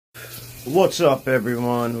What's up,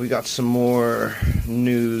 everyone? We got some more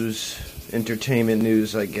news, entertainment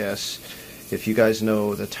news, I guess. If you guys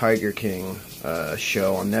know the Tiger King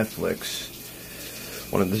show on Netflix,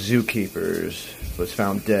 one of the zookeepers was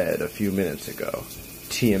found dead a few minutes ago.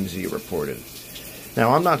 TMZ reported.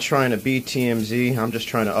 Now, I'm not trying to be TMZ. I'm just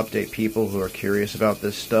trying to update people who are curious about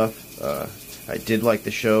this stuff. I did like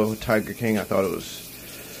the show, Tiger King. I thought it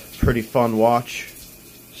was a pretty fun watch.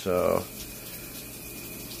 So,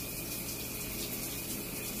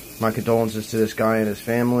 my condolences to this guy and his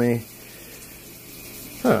family.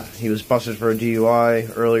 He was busted for a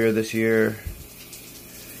DUI earlier this year.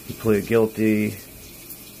 He pleaded guilty.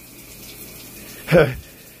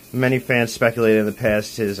 Many fans speculated in the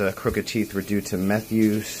past his crooked teeth were due to meth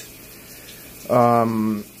use.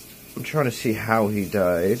 I'm trying to see how he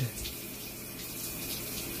died.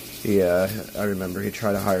 Yeah, I remember he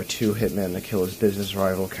tried to hire 2 hitmen to kill his business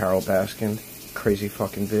rival, Carol Baskin. Crazy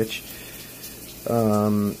fucking bitch.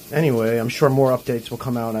 Anyway, I'm sure more updates will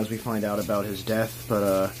come out as we find out about his death,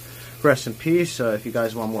 but, rest in peace. If you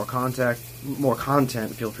guys want more content,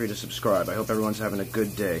 feel free to subscribe. I hope everyone's having a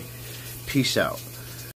good day. Peace out.